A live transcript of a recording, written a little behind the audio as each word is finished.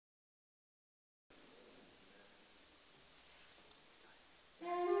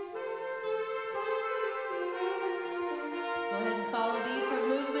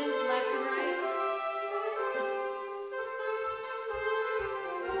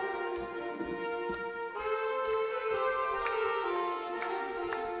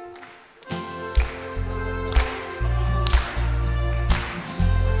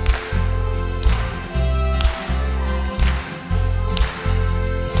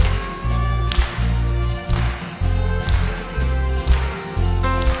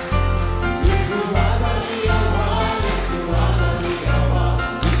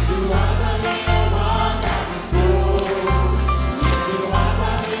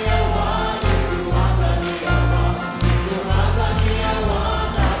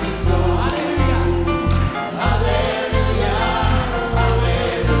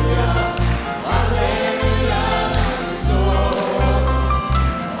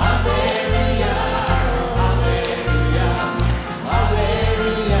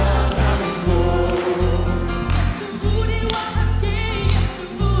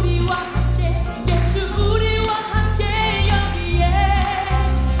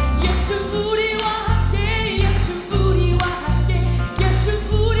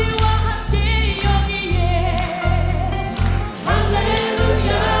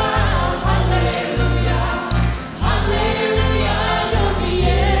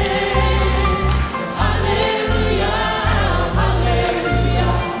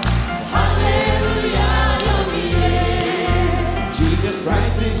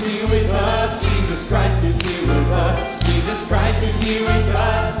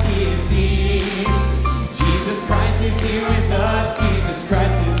here with us. Jesus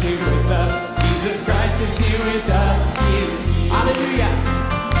Christ is here with us. Jesus Christ is here with us. He is here. Hallelujah.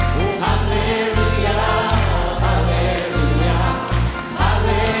 Oh, hallelujah. Hallelujah.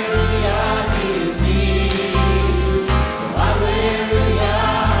 Hallelujah. He is here. Hallelujah.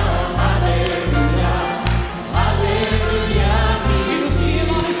 Hallelujah. Hallelujah. We will see him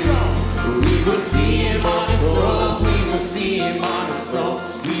on his throne. We will see him on his throne. We will see him on his throne.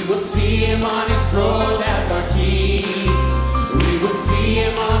 We will see him on his throne as our King. We will see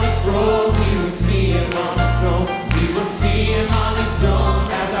him on his throne. We will see him on his throne. We will see him on his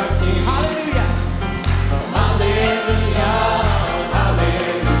throne as our King. Hallelujah. Hallelujah.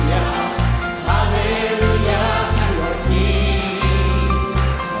 Hallelujah. Hallelujah to our King.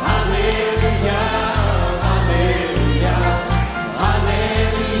 Hallelujah. Hallelujah.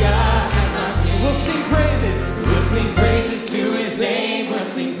 Hallelujah as our King. We'll sing praises. We'll sing praises to his name. We'll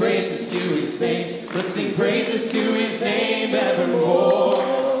sing praises to his name. We'll sing praises to his name evermore.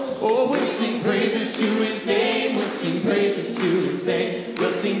 Oh, we'll sing praises to his name. We'll sing praises to his name.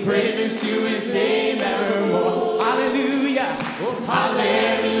 We'll sing praises to his name evermore. Hallelujah. Oh,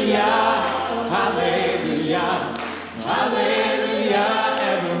 hallelujah. Hallelujah. Hallelujah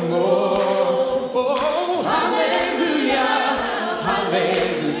evermore. Oh, hallelujah.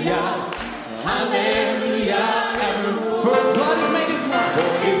 Hallelujah. Hallelujah evermore. For his blood has made us one.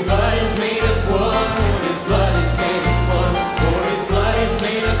 For his blood has made us one. For his blood has made us one. For his blood has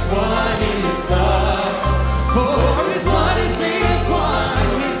made us one in his love. For his blood has made us one.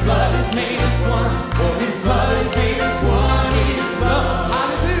 For his blood has made us one. For his blood has made us one in his love.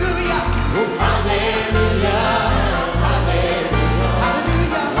 Hallelujah. Oh, hallelujah. Hallelujah.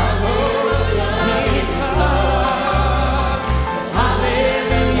 Hallelujah. Hallelujah. In his love.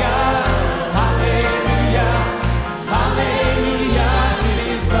 Hallelujah. Hallelujah. Hallelujah in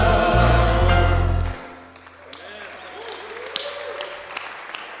his love.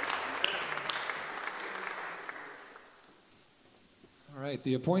 All right,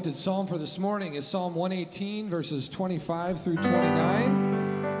 the appointed psalm for this morning is Psalm 118, verses 25 through 29.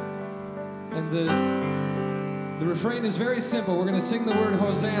 And the refrain is very simple. We're going to sing the word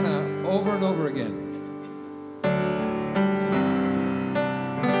Hosanna over and over again.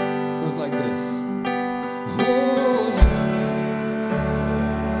 It goes like this. Hosanna,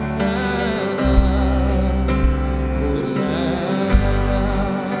 Hosanna.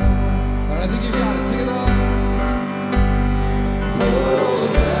 All right, I think you got it. Sing it along.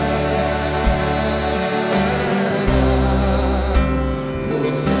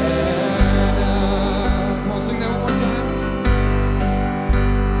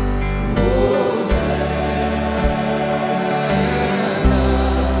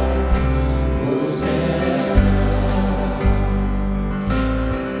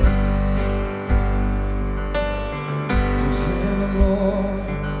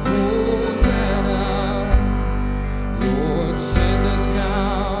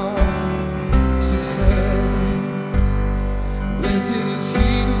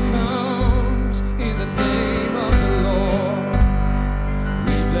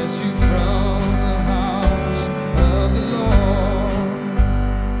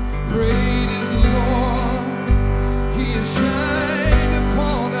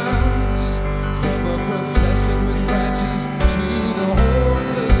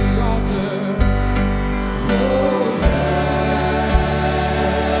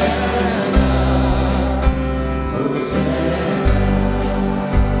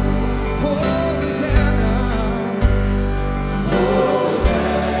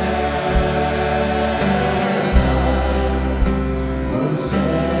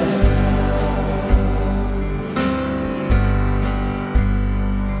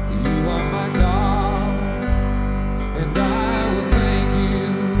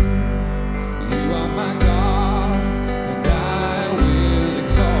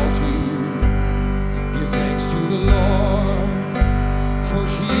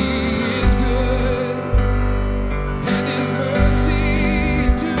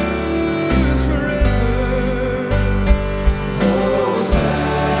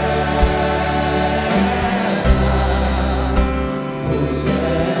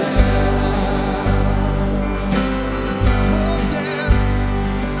 Say